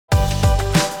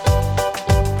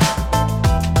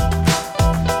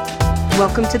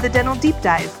Welcome to the Dental Deep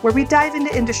Dive, where we dive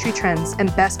into industry trends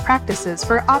and best practices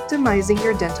for optimizing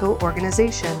your dental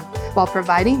organization while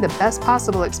providing the best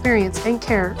possible experience and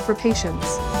care for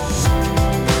patients.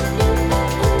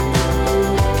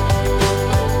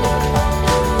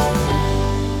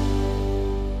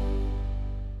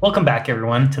 Welcome back,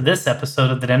 everyone, to this episode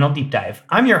of the Dental Deep Dive.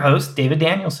 I'm your host, David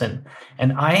Danielson,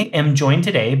 and I am joined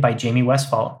today by Jamie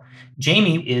Westfall.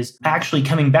 Jamie is actually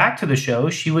coming back to the show.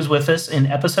 She was with us in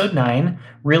episode 9,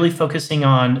 really focusing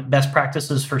on best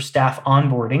practices for staff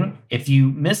onboarding. If you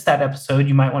missed that episode,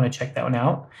 you might want to check that one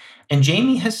out. And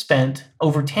Jamie has spent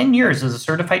over 10 years as a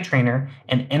certified trainer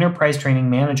and enterprise training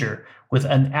manager with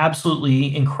an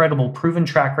absolutely incredible proven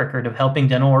track record of helping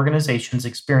dental organizations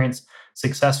experience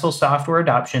successful software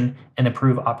adoption and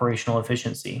improve operational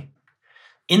efficiency.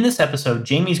 In this episode,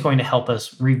 Jamie's going to help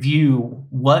us review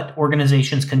what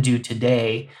organizations can do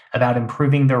today about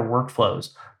improving their workflows,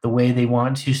 the way they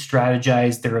want to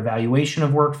strategize their evaluation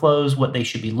of workflows, what they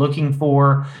should be looking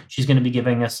for. She's going to be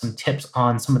giving us some tips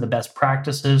on some of the best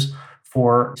practices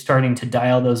for starting to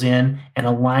dial those in and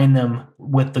align them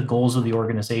with the goals of the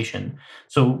organization.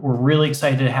 So we're really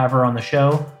excited to have her on the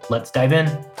show. Let's dive in.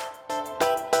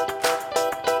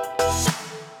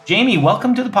 Jamie,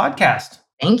 welcome to the podcast.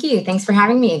 Thank you. Thanks for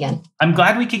having me again. I'm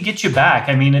glad we could get you back.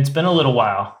 I mean, it's been a little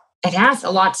while. It has. A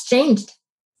lot's changed.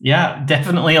 Yeah,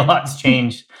 definitely a lot's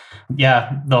changed.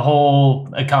 Yeah, the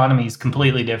whole economy is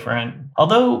completely different.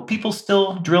 Although people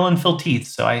still drill and fill teeth.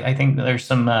 So I think there's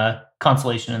some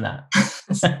consolation in that.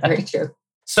 That's very true.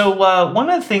 So one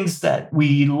of the things that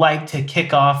we like to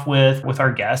kick off with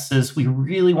our guests is we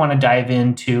really want to dive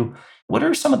into what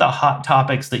are some of the hot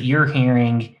topics that you're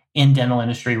hearing in dental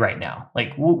industry right now?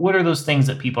 Like, what are those things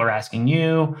that people are asking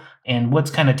you, and what's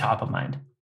kind of top of mind?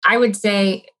 I would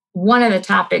say one of the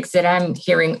topics that I'm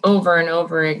hearing over and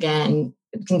over again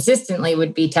consistently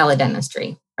would be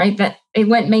teledentistry, right? That it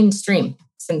went mainstream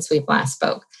since we last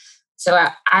spoke. So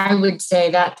I would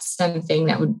say that's something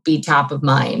that would be top of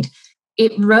mind.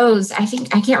 It rose, I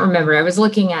can't remember. I was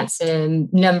looking at some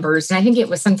numbers, and I think it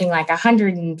was something like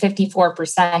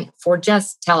 154% for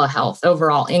just telehealth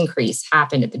overall increase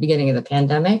happened at the beginning of the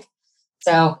pandemic.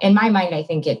 So in my mind, I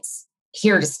think it's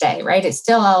here to stay, right? It's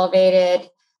still elevated.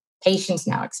 Patients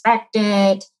now expect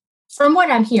it. From what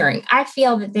I'm hearing, I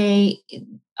feel that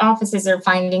offices are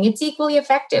finding it's equally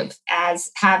effective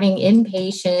as having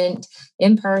inpatient,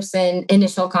 in-person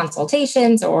initial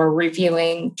consultations or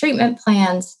reviewing treatment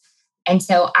plans. And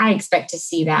so I expect to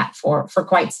see that for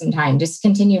quite some time, just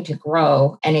continue to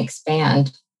grow and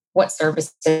expand what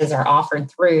services are offered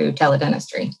through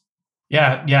teledentistry.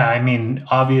 Yeah. I mean,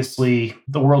 obviously,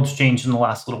 the world's changed in the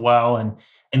last little while. And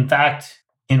in fact,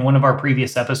 in one of our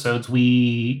previous episodes,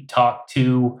 we talked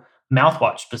to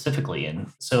Mouthwatch specifically.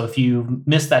 And so if you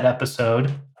missed that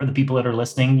episode, for the people that are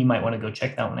listening, you might want to go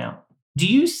check that one out. Do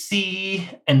you see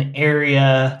an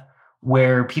area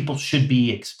where people should be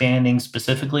expanding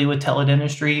specifically with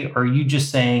teledentistry? Or are you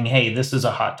just saying, hey, this is a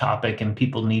hot topic and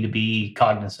people need to be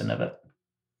cognizant of it?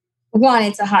 One,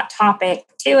 it's a hot topic.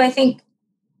 Two, I think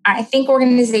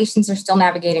organizations are still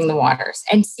navigating the waters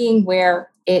and seeing where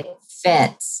it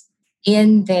fits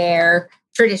in their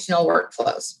traditional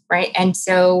workflows, right? And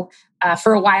so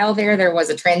for a while there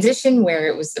was a transition where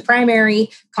it was the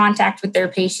primary contact with their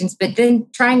patients, but then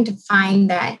trying to find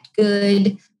that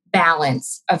good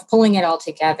balance of pulling it all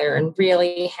together and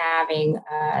really having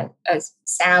a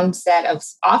sound set of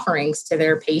offerings to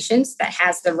their patients that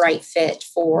has the right fit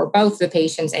for both the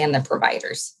patients and the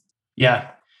providers. Yeah.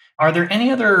 Are there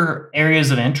any other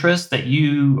areas of interest that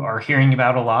you are hearing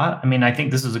about a lot? I mean, I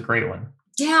think this is a great one.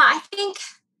 Yeah, I think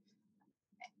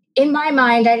in my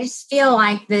mind, I just feel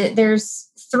like there's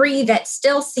 3 that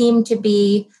still seem to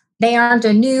be, they aren't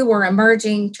a new or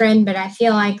emerging trend, but I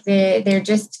feel like they're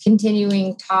just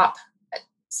continuing top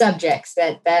subjects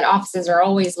that offices are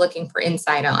always looking for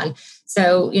insight on.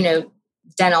 So,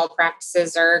 dental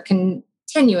practices are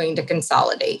continuing to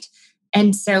consolidate.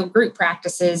 And so group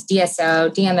practices, DSO,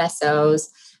 DMSOs,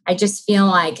 I just feel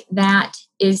like that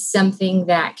is something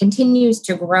that continues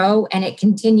to grow and it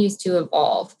continues to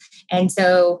evolve. And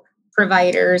so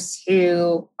providers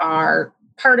who are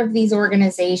part of these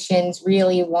organizations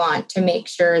really want to make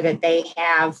sure that they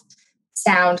have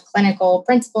sound clinical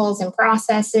principles and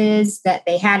processes that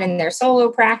they had in their solo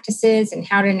practices and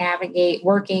how to navigate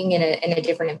working in a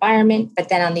different environment. But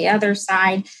then on the other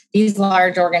side, these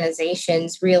large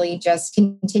organizations really just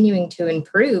continuing to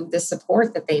improve the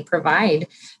support that they provide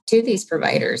to these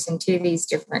providers and to these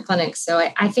different clinics. So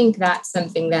I think that's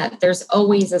something that there's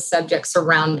always a subject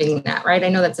surrounding that, right? I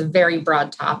know that's a very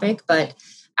broad topic, but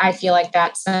I feel like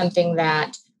that's something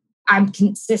that I'm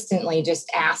consistently just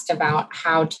asked about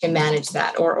how to manage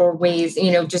that or ways,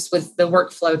 just with the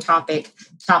workflow topic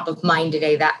top of mind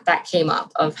today, that came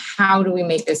up of how do we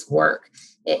make this work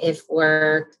if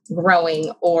we're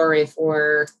growing or if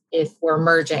we're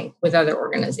merging with other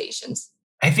organizations.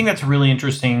 I think that's a really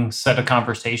interesting set of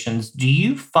conversations. Do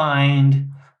you find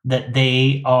that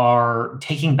they are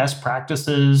taking best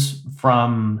practices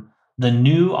from the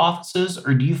new offices,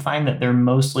 or do you find that they're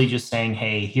mostly just saying,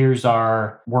 "Hey, here's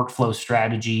our workflow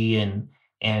strategy, and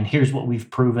here's what we've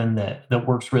proven that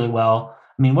works really well"?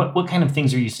 I mean, what kind of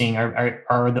things are you seeing?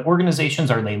 Are the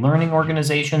organizations, are they learning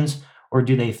organizations, or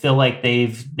do they feel like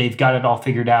they've got it all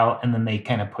figured out and then they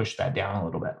kind of push that down a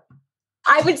little bit?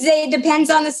 I would say it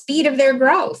depends on the speed of their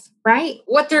growth, right?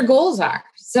 What their goals are.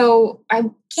 So I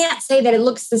can't say that it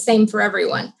looks the same for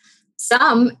everyone.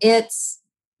 Some it's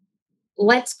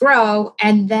let's grow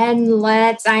and then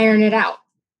let's iron it out.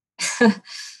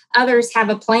 Others have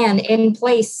a plan in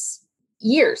place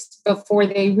years before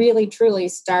they really truly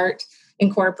start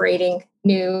incorporating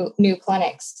new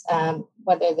clinics,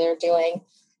 whether they're doing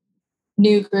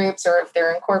new groups or if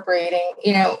they're incorporating,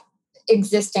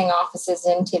 existing offices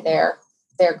into their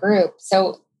group.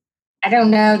 So I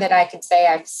don't know that I could say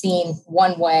I've seen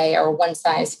one way or one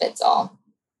size fits all.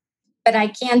 But I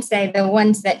can say the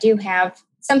ones that do have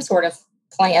some sort of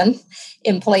plan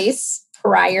in place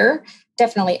prior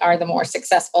definitely are the more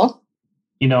successful.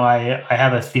 I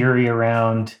have a theory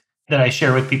around that I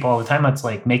share with people all the time. It's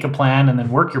like make a plan and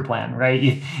then work your plan, right?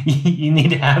 You need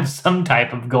to have some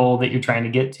type of goal that you're trying to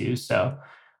get to. So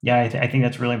yeah, I think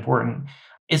that's really important.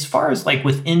 As far as like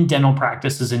within dental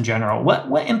practices in general,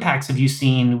 what impacts have you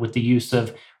seen with the use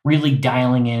of really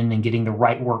dialing in and getting the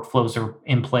right workflows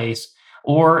in place?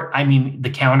 Or, I mean,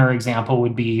 the counter example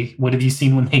would be, what have you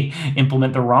seen when they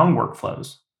implement the wrong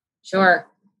workflows? Sure.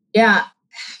 Yeah.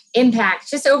 Impact,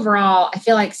 just overall, I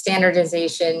feel like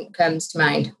standardization comes to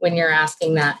mind when you're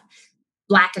asking that.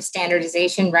 Lack of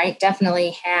standardization, right,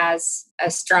 definitely has a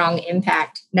strong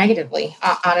impact negatively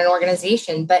on an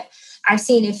organization. But I've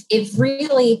seen if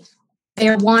really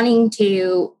they're wanting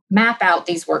to map out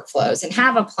these workflows and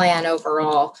have a plan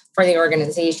overall for the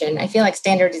organization, I feel like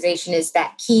standardization is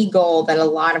that key goal that a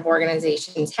lot of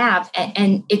organizations have.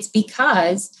 And it's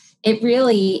because it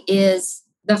really is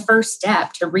the first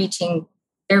step to reaching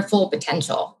their full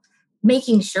potential,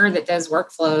 making sure that those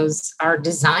workflows are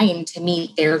designed to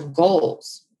meet their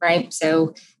goals, right?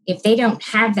 So if they don't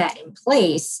have that in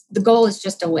place, the goal is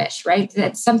just a wish, right?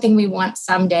 That's something we want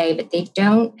someday, but they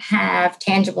don't have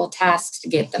tangible tasks to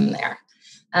get them there.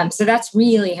 So that's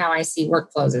really how I see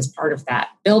workflows as part of that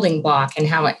building block and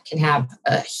how it can have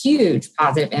a huge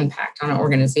positive impact on an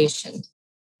organization.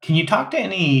 Can you talk to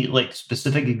any like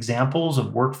specific examples of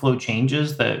workflow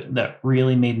changes that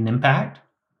really made an impact?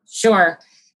 Sure.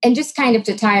 And just kind of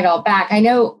to tie it all back, I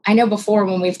know before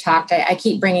when we've talked, I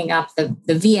keep bringing up the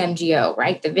VMGO,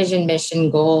 right? The vision, mission,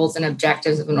 goals, and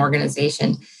objectives of an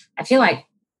organization. I feel like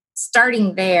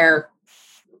starting there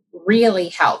really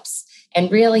helps and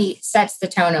really sets the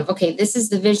tone of, okay, this is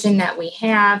the vision that we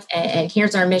have, and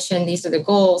here's our mission, these are the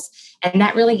goals. And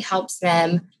that really helps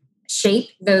them shape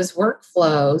those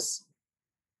workflows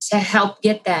to help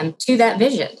get them to that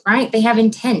vision, right? They have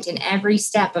intent in every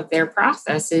step of their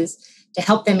processes to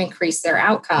help them increase their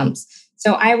outcomes.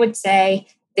 So I would say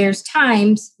there's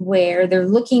times where they're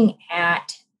looking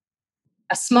at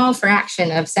a small fraction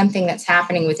of something that's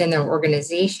happening within their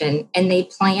organization and they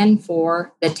plan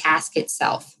for the task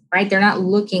itself, right? They're not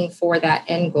looking for that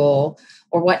end goal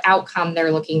or what outcome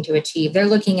they're looking to achieve. They're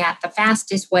looking at the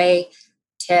fastest way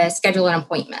to schedule an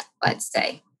appointment, let's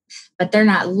say. But they're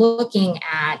not looking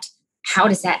at how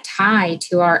does that tie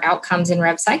to our outcomes in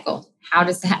rev cycle? How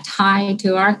does that tie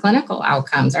to our clinical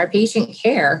outcomes, our patient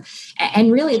care?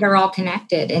 And really, they're all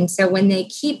connected. And so when they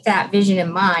keep that vision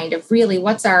in mind of really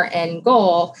what's our end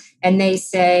goal, and they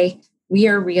say, we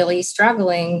are really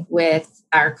struggling with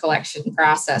our collection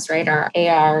process, right? Our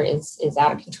AR is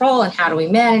out of control, and how do we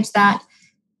manage that?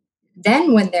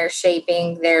 Then when they're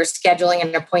shaping their scheduling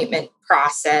and appointment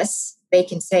process, they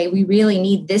can say, we really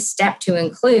need this step to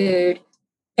include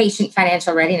patient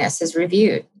financial readiness is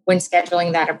reviewed when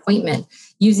scheduling that appointment.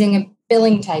 Using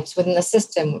billing types within the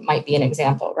system might be an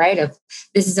example, right? Of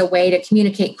this is a way to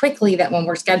communicate quickly that when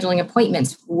we're scheduling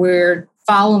appointments, we're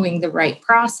following the right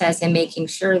process and making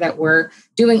sure that we're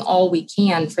doing all we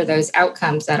can for those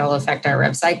outcomes that'll affect our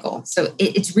rev cycle. So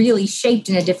it's really shaped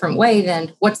in a different way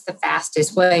than what's the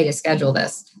fastest way to schedule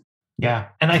this. Yeah.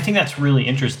 And I think that's really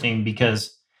interesting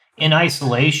because in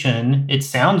isolation, it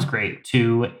sounds great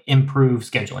to improve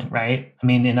scheduling, right? I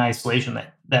mean, in isolation,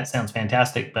 that sounds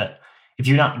fantastic. But if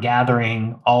you're not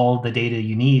gathering all the data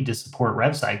you need to support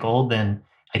RevCycle, then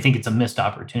I think it's a missed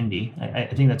opportunity. I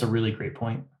think that's a really great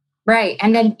point. Right.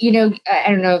 And then, I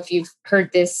don't know if you've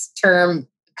heard this term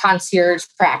concierge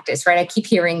practice, right? I keep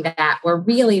hearing that, where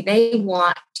really they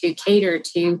want to cater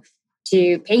to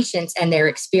patients and their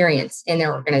experience in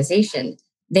their organization.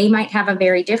 They might have a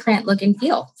very different look and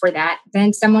feel for that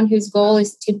than someone whose goal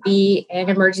is to be an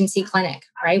emergency clinic,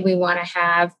 right? We want to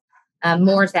have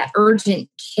more of that urgent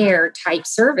care type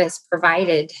service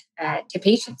provided to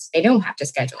patients. They don't have to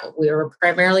schedule. We were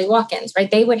primarily walk-ins, right?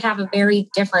 They would have a very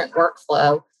different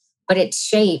workflow, but it's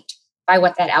shaped by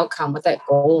what that outcome, what that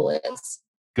goal is.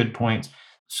 Good point.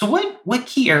 So what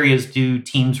key areas do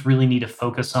teams really need to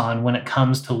focus on when it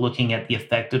comes to looking at the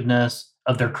effectiveness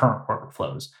of their current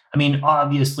workflows? I mean,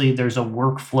 obviously there's a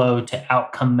workflow to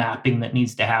outcome mapping that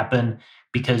needs to happen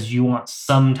because you want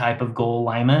some type of goal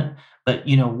alignment. But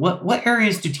what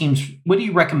areas what do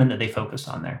you recommend that they focus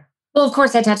on there? Well, of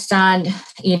course I touched on,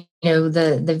 the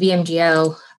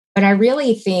VMGO, but I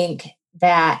really think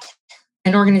that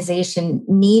an organization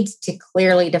needs to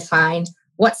clearly define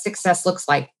what success looks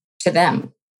like to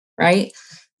them, right?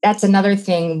 That's another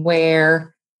thing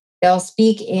where they'll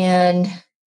speak in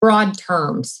broad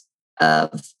terms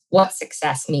of what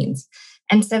success means.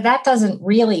 And so that doesn't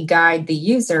really guide the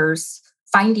users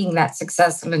finding that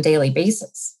success on a daily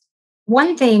basis.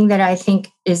 One thing that I think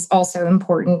is also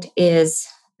important is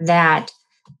that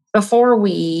before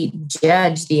we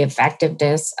judge the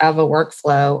effectiveness of a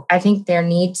workflow, I think there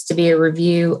needs to be a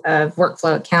review of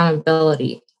workflow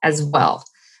accountability as well.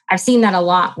 I've seen that a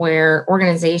lot where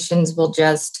organizations will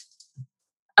just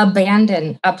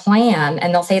abandon a plan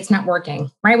and they'll say it's not working,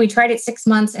 right? We tried it 6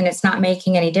 months and it's not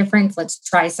making any difference. Let's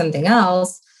try something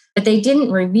else. But they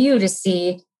didn't review to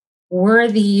see, were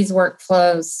these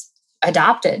workflows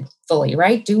adopted fully,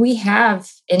 right? Do we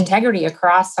have integrity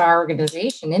across our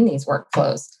organization in these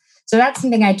workflows? So that's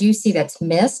something I do see that's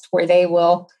missed, where they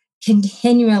will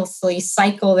continuously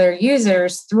cycle their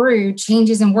users through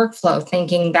changes in workflow,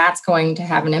 thinking that's going to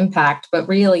have an impact, but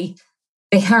really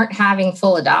they aren't having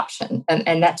full adoption.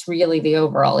 And that's really the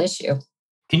overall issue.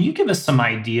 Can you give us some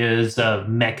ideas of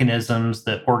mechanisms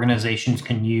that organizations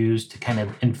can use to kind of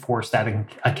enforce that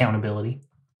accountability?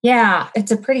 Yeah,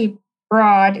 it's a pretty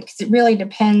broad, because it really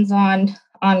depends on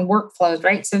workflows,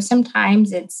 right? So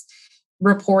sometimes it's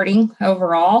reporting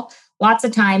overall. Lots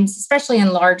of times, especially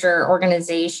in larger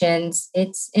organizations,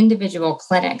 it's individual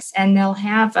clinics, and they'll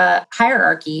have a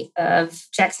hierarchy of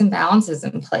checks and balances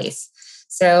in place.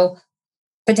 So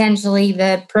potentially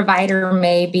the provider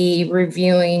may be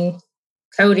reviewing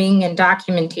coding and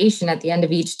documentation at the end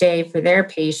of each day for their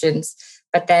patients,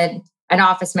 but then an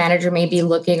office manager may be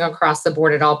looking across the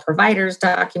board at all providers'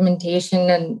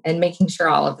 documentation and making sure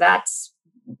all of that's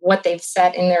what they've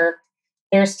set in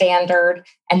their standard.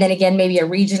 And then again, maybe a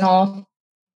regional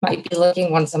might be looking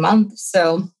once a month.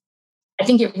 So I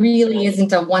think it really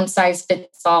isn't a one size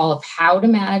fits all of how to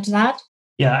manage that.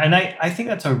 Yeah, and I think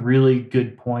that's a really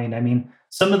good point. I mean,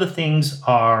 some of the things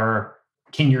are,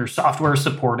 can your software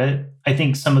support it? I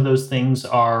think some of those things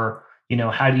are,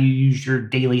 how do you use your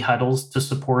daily huddles to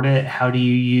support it? How do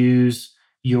you use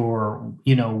your,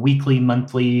 weekly,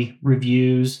 monthly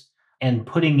reviews? And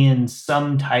putting in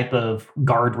some type of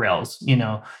guardrails,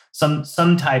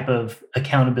 some type of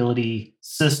accountability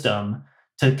system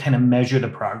to kind of measure the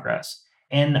progress.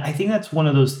 And I think that's one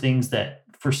of those things that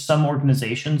for some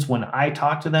organizations, when I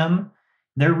talk to them,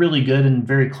 they're really good and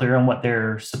very clear on what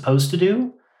they're supposed to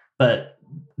do, but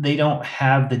they don't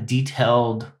have the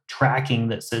detailed tracking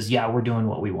that says, yeah, we're doing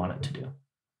what we want it to do.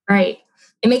 Right.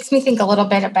 It makes me think a little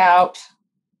bit about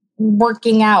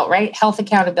working out, right? Health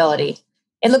accountability.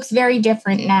 It looks very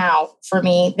different now for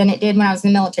me than it did when I was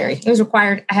in the military. It was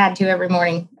required. I had to every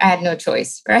morning. I had no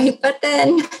choice, right? But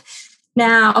then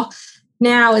now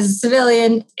as a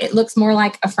civilian, it looks more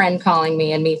like a friend calling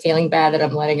me and me feeling bad that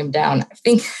I'm letting him down. I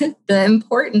think the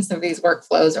importance of these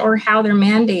workflows, or how they're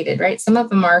mandated, right? Some of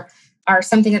them are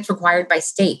something that's required by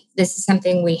state. This is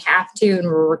something we have to and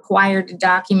we're required to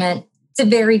document. It's a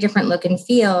very different look and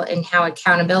feel in how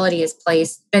accountability is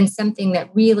placed than something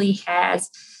that really has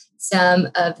some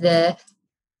of the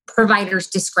provider's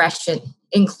discretion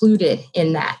included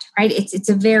in that, right? It's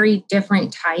a very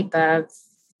different type of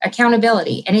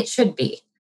accountability, and it should be.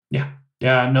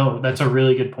 Yeah, no, that's a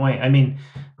really good point. I mean,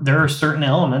 there are certain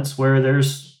elements where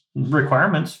there's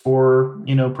requirements for,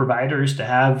 providers to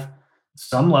have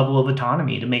some level of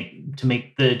autonomy to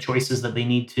make the choices that they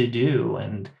need to do.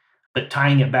 But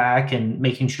tying it back and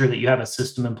making sure that you have a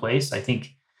system in place, I think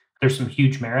there's some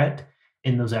huge merit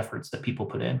in those efforts that people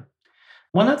put in.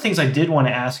 One of the things I did want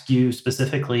to ask you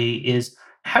specifically is,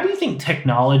 how do you think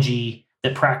technology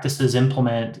that practices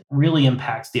implement really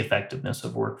impacts the effectiveness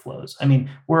of workflows? I mean,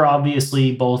 we're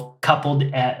obviously both coupled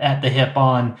at the hip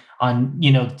on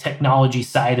technology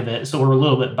side of it, so we're a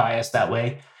little bit biased that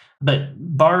way. But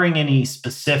barring any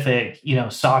specific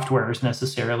softwares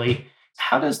necessarily,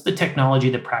 how does the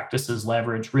technology that practices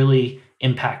leverage really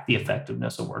impact the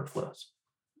effectiveness of workflows?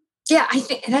 Yeah, I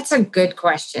think that's a good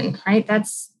question, right?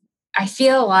 I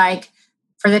feel like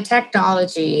for the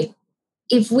technology,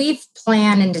 if we've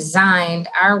planned and designed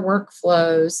our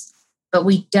workflows, but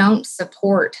we don't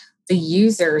support the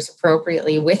users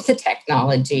appropriately with the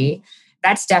technology,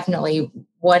 that's definitely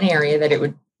one area that it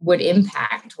would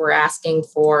impact. We're asking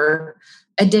for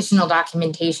additional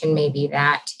documentation, maybe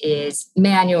that is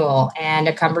manual and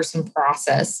a cumbersome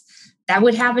process. That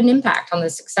would have an impact on the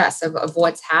success of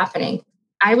what's happening.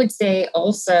 I would say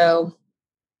also,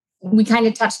 we kind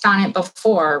of touched on it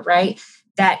before, right?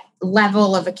 That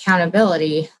level of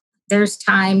accountability. There's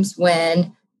times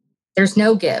when there's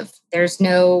no give, there's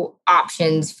no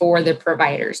options for the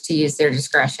providers to use their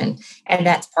discretion. And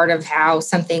that's part of how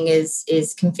something is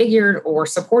configured or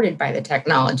supported by the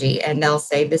technology. And they'll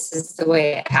say, this is the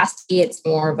way it has to be. It's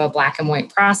more of a black and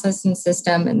white process and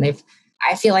system. And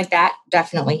I feel like that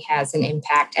definitely has an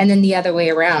impact. And then the other way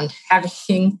around,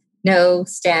 having no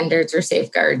standards or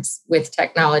safeguards with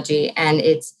technology, and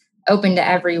it's open to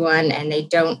everyone, and they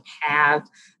don't have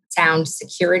sound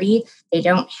security. They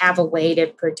don't have a way to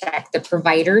protect the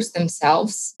providers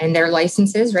themselves and their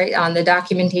licenses, right, on the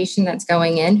documentation that's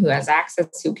going in, who has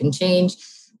access, who can change.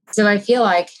 So I feel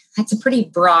like that's a pretty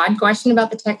broad question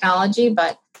about the technology,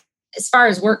 but as far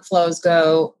as workflows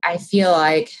go, I feel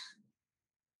like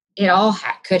it all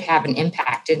could have an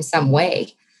impact in some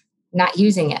way. Not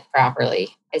using it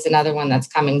properly is another one that's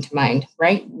coming to mind,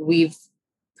 right? We've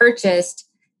purchased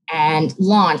and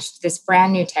launched this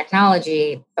brand new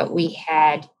technology, but we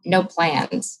had no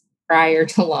plans prior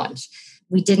to launch.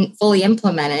 We didn't fully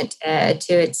implement it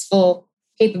to its full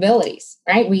capabilities,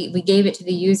 right? We gave it to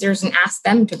the users and asked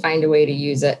them to find a way to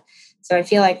use it. So I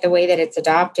feel like the way that it's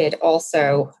adopted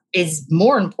also is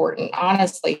more important,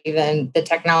 honestly, than the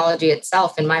technology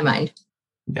itself, in my mind.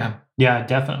 Yeah,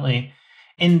 definitely.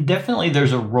 And definitely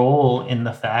there's a role in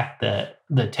the fact that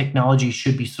the technology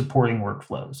should be supporting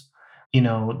workflows.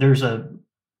 There's a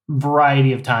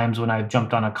variety of times when I've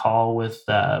jumped on a call with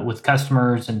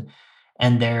customers,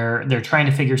 and they're trying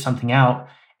to figure something out,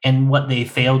 and what they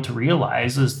failed to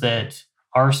realize is that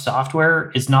our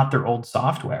software is not their old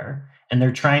software, and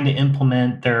they're trying to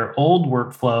implement their old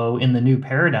workflow in the new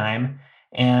paradigm.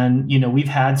 And we've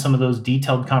had some of those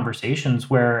detailed conversations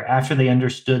where after they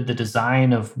understood the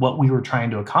design of what we were trying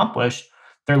to accomplish,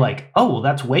 they're like, oh, well,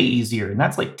 that's way easier, and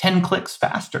that's like 10 clicks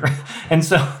faster. And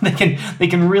so they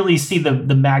can really see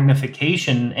the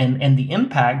magnification and the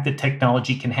impact that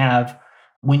technology can have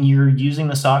when you're using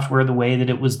the software the way that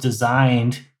it was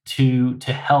designed to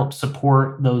help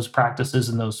support those practices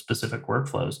and those specific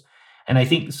workflows. And I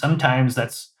think sometimes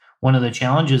that's one of the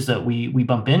challenges that we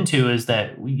bump into, is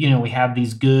that we have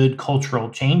these good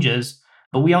cultural changes,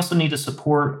 but we also need to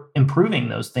support improving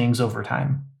those things over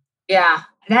time. Yeah,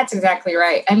 that's exactly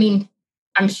right. I mean,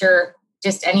 I'm sure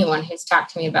just anyone who's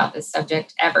talked to me about this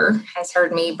subject ever has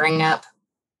heard me bring up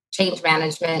change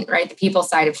management, right? The people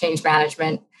side of change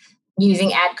management,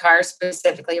 using ADKAR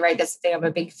specifically, right? That's the thing. I'm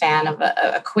a big fan of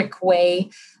a quick way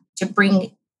to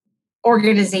bring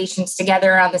organizations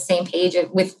together on the same page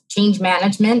with change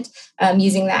management,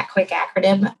 using that quick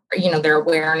acronym, their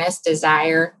awareness,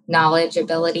 desire, knowledge,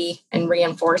 ability, and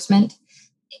reinforcement.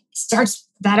 It starts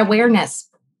that awareness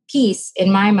piece,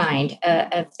 in my mind,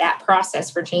 of that process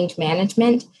for change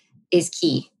management is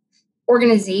key.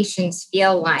 Organizations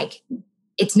feel like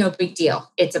it's no big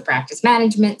deal. It's a practice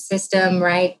management system,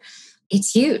 right?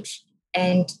 It's huge.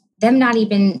 And them not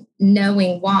even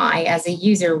knowing why, as a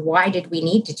user, why did we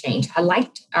need to change? I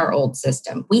liked our old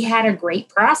system. We had a great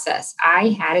process. I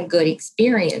had a good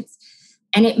experience.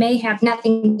 And it may have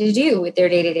nothing to do with their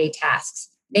day-to-day tasks.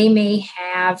 They may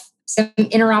have some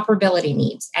interoperability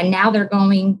needs. And now they're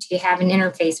going to have an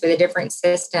interface with a different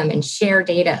system and share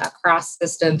data across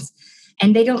systems.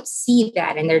 And they don't see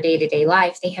that in their day-to-day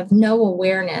life. They have no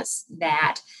awareness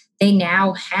that they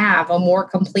now have a more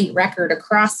complete record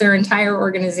across their entire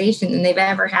organization than they've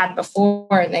ever had before.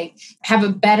 And they have a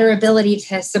better ability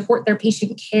to support their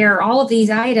patient care, all of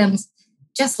these items,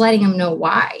 just letting them know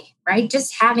why, right?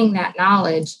 Just having that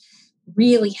knowledge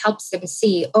really helps them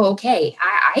see, oh, okay,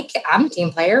 I'm a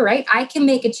team player, right? I can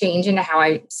make a change into how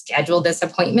I schedule this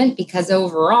appointment, because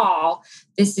overall,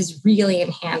 this is really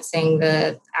enhancing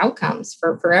the outcomes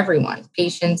for everyone,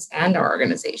 patients and our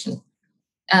organization.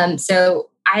 So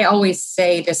I always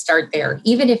say to start there.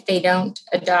 Even if they don't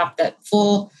adopt the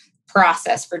full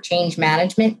process for change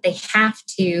management, they have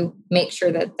to make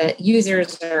sure that the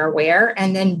users are aware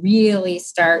and then really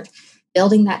start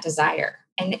building that desire.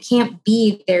 And it can't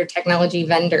be their technology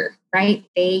vendor, right?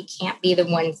 They can't be the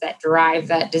ones that drive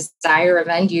that desire of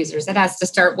end users. It has to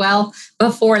start well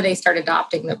before they start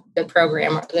adopting the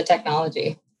program or the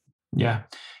technology. Yeah.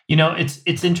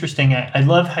 It's interesting. I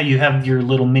love how you have your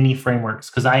little mini frameworks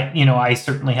because I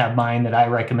certainly have mine that I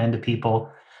recommend to people.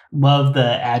 Love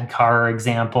the ADKAR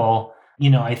example.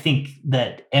 I think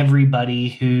that everybody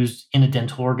who's in a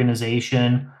dental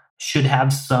organization should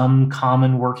have some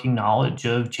common working knowledge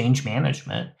of change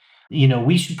management.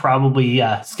 We should probably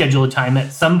schedule a time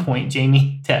at some point,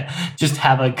 Jamie, to just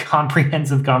have a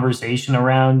comprehensive conversation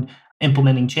around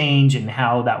implementing change and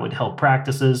how that would help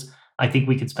practices. I think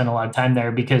we could spend a lot of time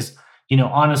there because,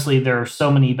 honestly, there are so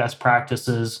many best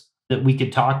practices that we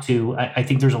could talk to. I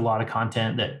think there's a lot of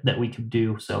content that we could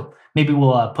do. So maybe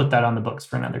we'll put that on the books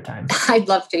for another time. I'd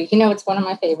love to. It's one of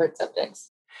my favorite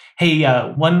subjects. Hey,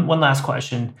 one last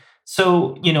question.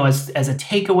 So, as a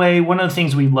takeaway, one of the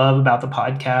things we love about the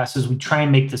podcast is we try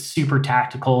and make this super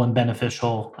tactical and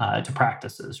beneficial to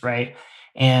practices, right?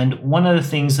 And one of the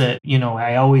things that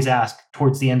I always ask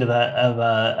towards the end of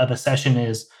a session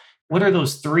is, what are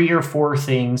those 3 or 4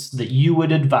 things that you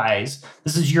would advise?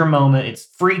 This is your moment. It's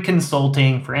free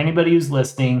consulting for anybody who's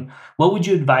listening. What would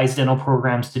you advise dental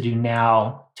programs to do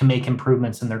now to make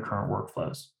improvements in their current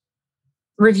workflows?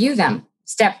 Review them.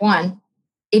 Step 1.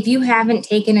 If you haven't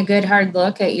taken a good hard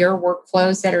look at your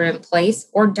workflows that are in place,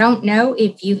 or don't know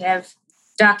if you have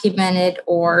documented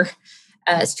or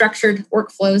structured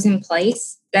workflows in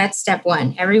place, that's step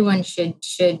 1. Everyone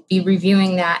should be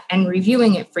reviewing that and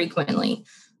reviewing it frequently.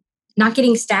 Not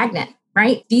getting stagnant,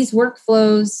 right? These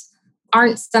workflows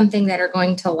aren't something that are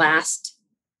going to last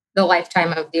the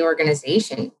lifetime of the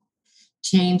organization.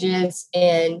 Changes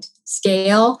in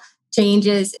scale,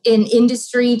 changes in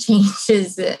industry,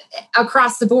 changes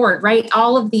across the board, right?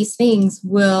 All of these things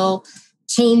will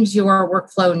change your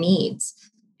workflow needs.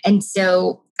 And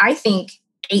so I think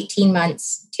 18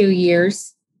 months, 2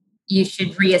 years, you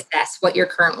should reassess what your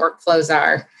current workflows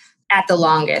are at the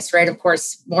longest, right? Of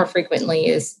course, more frequently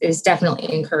is definitely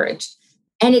encouraged.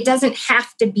 And it doesn't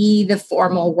have to be the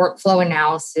formal workflow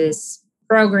analysis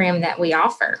program that we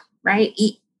offer, right?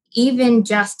 Even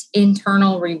just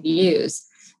internal reviews,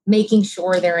 making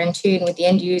sure they're in tune with the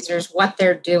end users, what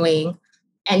they're doing,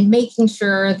 and making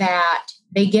sure that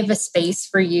they give a space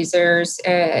for users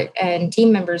and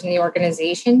team members in the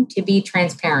organization to be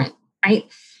transparent, right?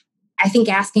 I think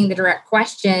asking the direct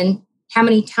question, how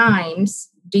many times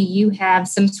do you have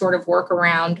some sort of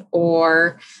workaround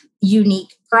or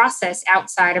unique process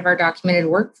outside of our documented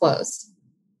workflows?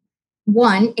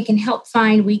 1, it can help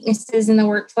find weaknesses in the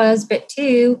workflows, but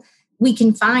 2, we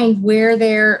can find where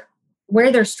they're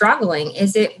struggling.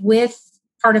 Is it with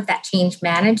part of that change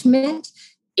management?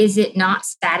 Is it not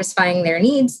satisfying their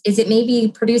needs? Is it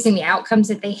maybe producing the outcomes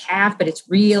that they have, but it's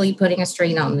really putting a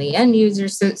strain on the end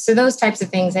users? So those types of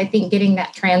things, I think getting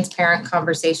that transparent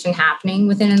conversation happening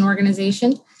within an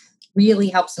organization really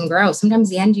helps them grow. Sometimes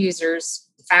the end users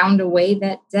found a way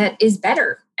that is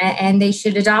better and they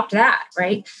should adopt that,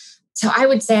 right? So I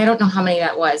would say, I don't know how many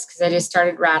that was because I just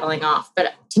started rattling off.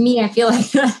 But to me, I feel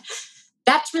like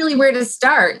that's really where to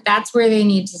start. That's where they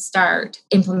need to start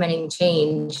implementing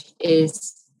change.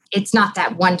 It's not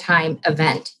that one-time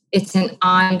event. It's an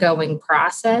ongoing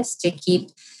process to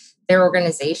keep their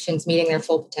organizations meeting their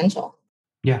full potential.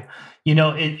 Yeah.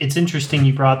 It's interesting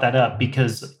you brought that up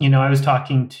because, I was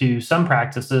talking to some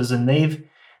practices and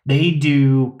they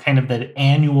do kind of the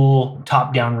annual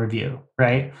top-down review,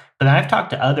 right? But I've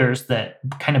talked to others that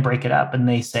kind of break it up and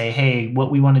they say, hey,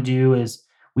 what we want to do is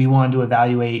we want to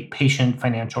evaluate patient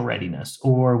financial readiness,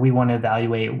 or we want to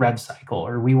evaluate rev cycle,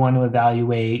 or we want to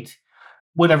evaluate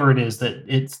whatever it is that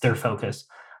it's their focus.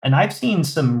 And I've seen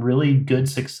some really good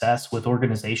success with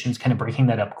organizations kind of breaking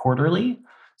that up quarterly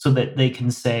so that they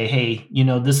can say, hey,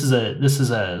 this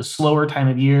is a slower time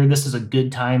of year. This is a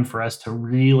good time for us to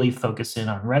really focus in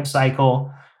on rev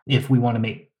cycle if we want to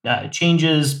make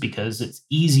changes, because it's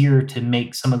easier to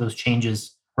make some of those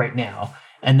changes right now.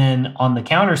 And then on the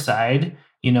counter side,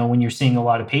 when you're seeing a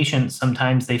lot of patients,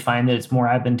 sometimes they find that it's more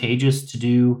advantageous to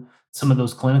do some of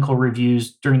those clinical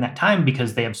reviews during that time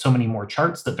because they have so many more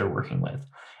charts that they're working with.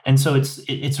 And so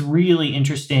it's really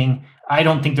interesting. I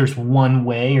don't think there's one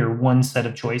way or one set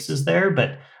of choices there,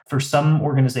 but for some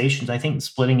organizations, I think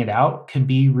splitting it out can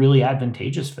be really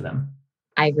advantageous for them.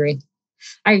 I agree.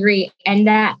 And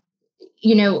that,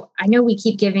 I know we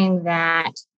keep giving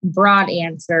that broad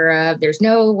answer of there's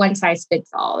no one size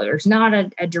fits all. There's not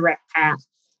a direct path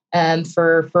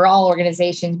for all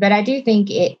organizations. But I do think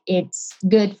it's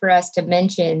good for us to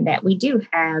mention that we do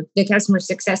have the customer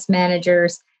success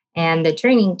managers and the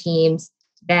training teams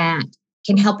that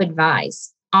can help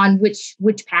advise on which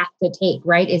path to take,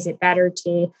 right? Is it better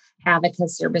to have a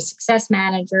customer success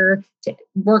manager to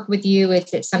work with you?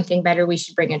 Is it something better we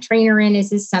should bring a trainer in? Is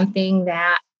this something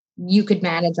that you could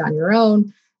manage on your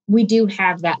own? We do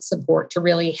have that support to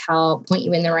really help point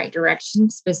you in the right direction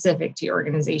specific to your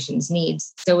organization's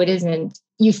needs. So it isn't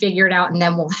you figure it out and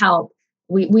then we'll help.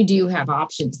 We do have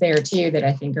options there too that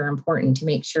I think are important to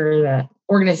make sure that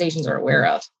organizations are aware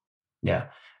of. Yeah.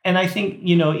 And I think,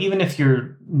 even if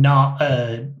you're not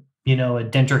a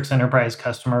Dentrix Enterprise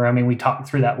customer, I mean, we talk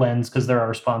through that lens because they're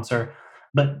our sponsor.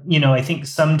 But, I think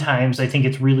sometimes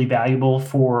it's really valuable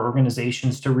for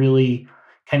organizations to really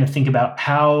kind of think about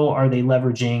how are they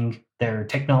leveraging their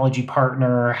technology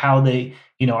partner, how they,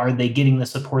 are they getting the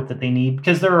support that they need?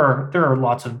 Because there are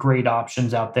lots of great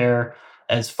options out there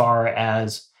as far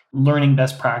as learning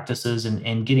best practices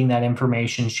and getting that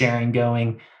information sharing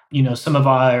going. Some of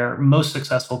our most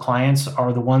successful clients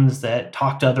are the ones that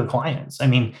talk to other clients. I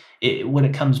mean, what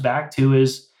it comes back to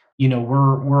is,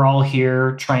 we're all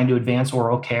here trying to advance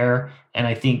oral care. And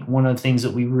I think one of the things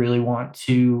that we really want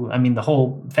to, the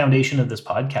whole foundation of this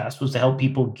podcast was to help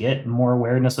people get more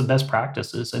awareness of best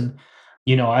practices. And,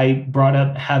 I brought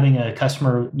up having a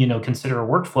customer, consider a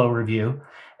workflow review.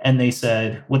 And they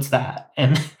said, "What's that?"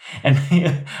 And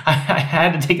I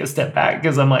had to take a step back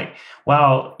because I'm like,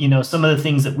 wow, some of the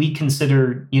things that we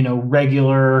consider,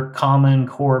 regular, common,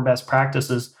 core best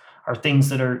practices are things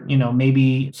that are,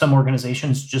 maybe some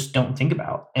organizations just don't think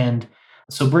about. And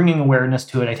so bringing awareness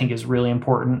to it, I think, is really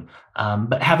important.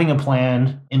 But having a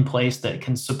plan in place that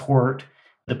can support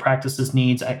the practice's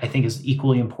needs, I think, is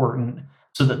equally important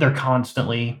so that they're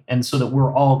constantly and so that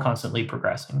we're all constantly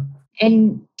progressing.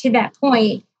 And to that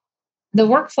point, the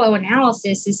workflow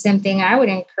analysis is something I would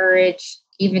encourage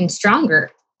even stronger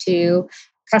to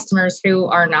customers who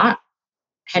are not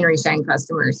Henry Schein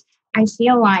customers. I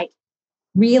feel like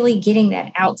really getting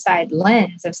that outside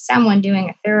lens of someone doing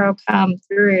a thorough come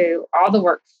through all the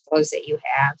workflows that you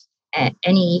have and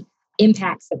any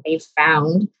impacts that they've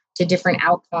found to different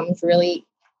outcomes really.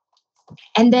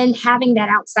 And then having that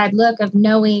outside look of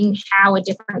knowing how a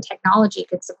different technology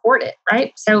could support it,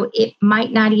 right? So it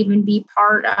might not even be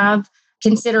part of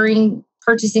considering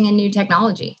purchasing a new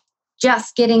technology.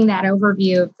 Just getting that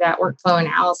overview of that workflow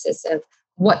analysis of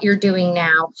what you're doing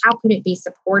now, how could it be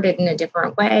supported in a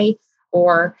different way,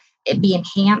 or it be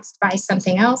enhanced by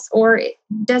something else, or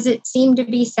does it seem to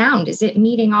be sound? Is it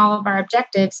meeting all of our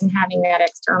objectives? And having that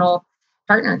external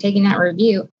partner taking that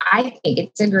review, I think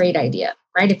it's a great idea,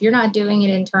 right? If you're not doing it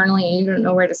internally and you don't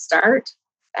know where to start,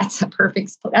 that's the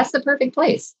perfect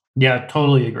place. Yeah,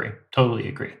 totally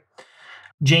agree.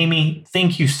 Jamie,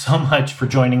 thank you so much for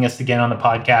joining us again on the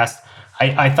podcast.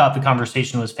 I thought the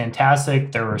conversation was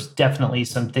fantastic. There was definitely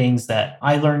some things that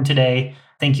I learned today.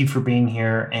 Thank you for being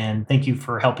here, and thank you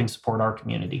for helping support our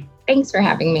community. Thanks for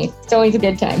having me. It's always a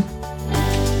good time.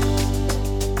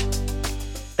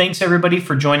 Thanks, everybody,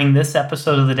 for joining this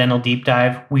episode of the Dental Deep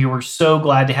Dive. We were so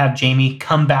glad to have Jamie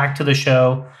come back to the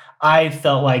show. I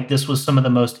felt like this was some of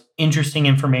the most interesting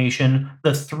information.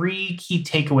 The 3 key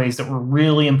takeaways that were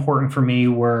really important for me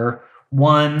were,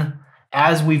 1,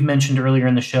 as we've mentioned earlier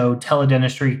in the show,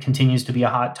 teledentistry continues to be a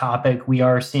hot topic. We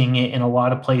are seeing it in a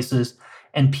lot of places,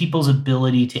 and people's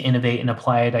ability to innovate and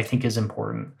apply it, I think, is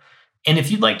important. And if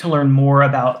you'd like to learn more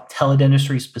about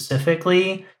teledentistry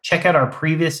specifically, check out our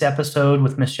previous episode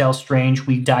with Michelle Strange.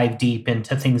 We dive deep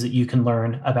into things that you can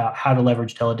learn about how to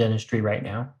leverage teledentistry right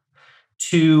now.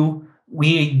 2,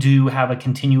 we do have a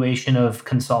continuation of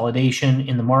consolidation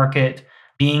in the market.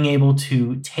 Being able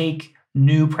to take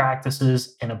new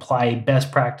practices and apply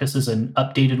best practices and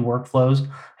updated workflows,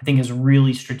 I think, is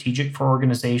really strategic for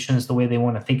organizations, the way they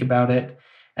want to think about it.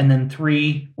 And then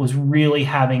 3 was really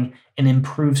having an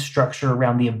improved structure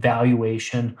around the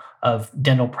evaluation of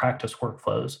dental practice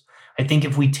workflows. I think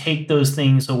if we take those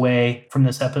things away from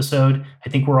this episode, I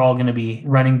think we're all going to be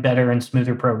running better and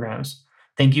smoother programs.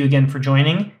 Thank you again for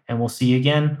joining, and we'll see you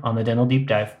again on the Dental Deep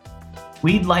Dive.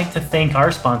 We'd like to thank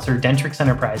our sponsor, Dentrix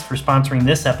Enterprise, for sponsoring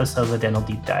this episode of the Dental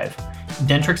Deep Dive.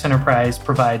 Dentrix Enterprise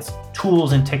provides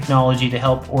tools and technology to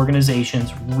help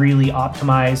organizations really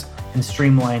optimize and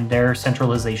streamline their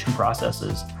centralization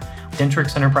processes.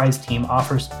 Dentrix Enterprise team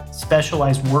offers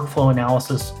specialized workflow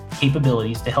analysis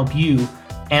capabilities to help you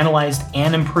analyze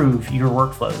and improve your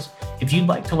workflows. If you'd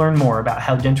like to learn more about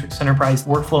how Dentrix Enterprise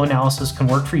workflow analysis can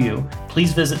work for you,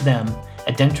 please visit them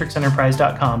at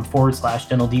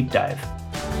dentrixenterprise.com/dental deep dive.